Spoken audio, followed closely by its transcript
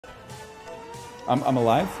I'm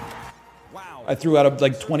alive. I threw out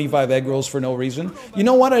like 25 egg rolls for no reason. You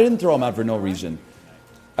know what? I didn't throw them out for no reason.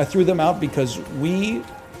 I threw them out because we,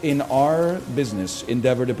 in our business,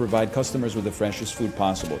 endeavor to provide customers with the freshest food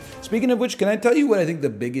possible. Speaking of which, can I tell you what I think the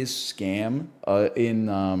biggest scam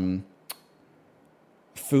in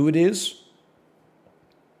food is?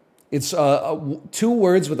 It's 2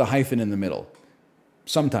 words with a hyphen in the middle.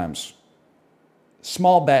 Sometimes.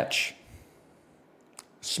 Small batch.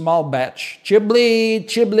 Small batch. Chibli,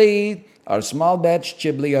 chibli. Our small batch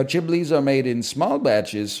chibli. Our chiblis are made in small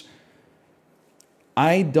batches.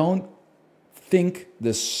 I don't think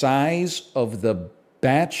the size of the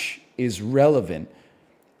batch is relevant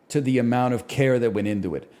to the amount of care that went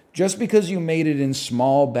into it. Just because you made it in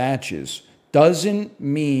small batches doesn't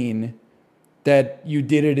mean that you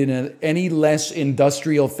did it in any less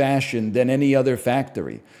industrial fashion than any other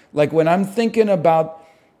factory. Like when I'm thinking about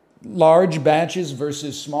large batches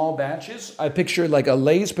versus small batches, I picture like a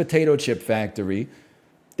Lay's potato chip factory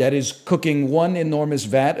that is cooking one enormous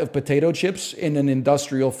vat of potato chips in an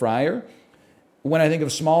industrial fryer. When I think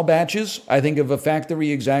of small batches, I think of a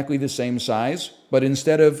factory exactly the same size, but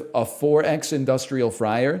instead of a 4x industrial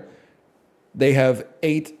fryer, they have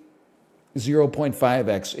 8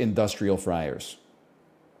 0.5x industrial fryers.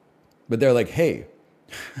 But they're like, hey,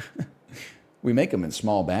 we make them in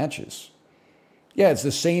small batches. Yeah, it's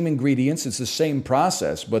the same ingredients, it's the same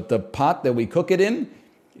process, but the pot that we cook it in,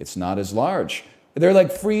 it's not as large. They're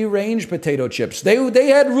like free-range potato chips. They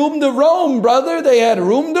had room to roam, brother. They had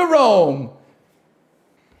room to roam.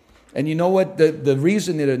 And you know what? The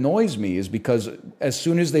reason it annoys me is because as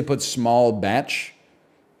soon as they put small batch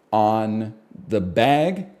on the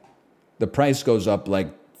bag, the price goes up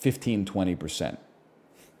like 15-20%.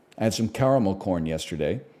 I had some caramel corn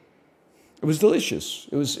yesterday. It was delicious.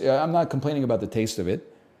 I'm not complaining about the taste of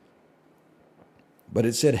it. But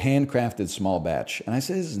it said handcrafted small batch. And I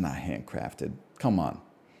said, this is not handcrafted. Come on.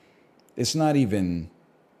 It's not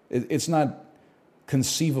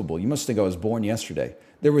conceivable. You must think I was born yesterday.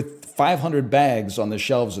 There were 500 bags on the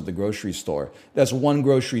shelves at the grocery store. That's one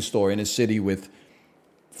grocery store in a city with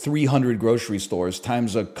 300 grocery stores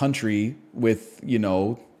times a country with,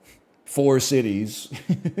 4 cities.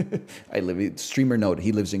 Streamer note,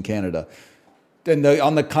 he lives in Canada. And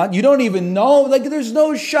you don't even know, like there's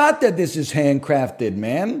no shot that this is handcrafted,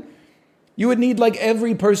 man. You would need like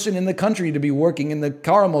every person in the country to be working in the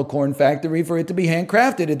caramel corn factory for it to be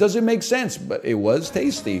handcrafted. It doesn't make sense, but it was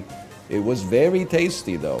tasty. It was very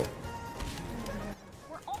tasty though.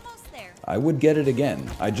 We're almost there. I would get it again.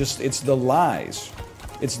 It's the lies.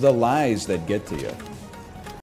 It's the lies that get to you.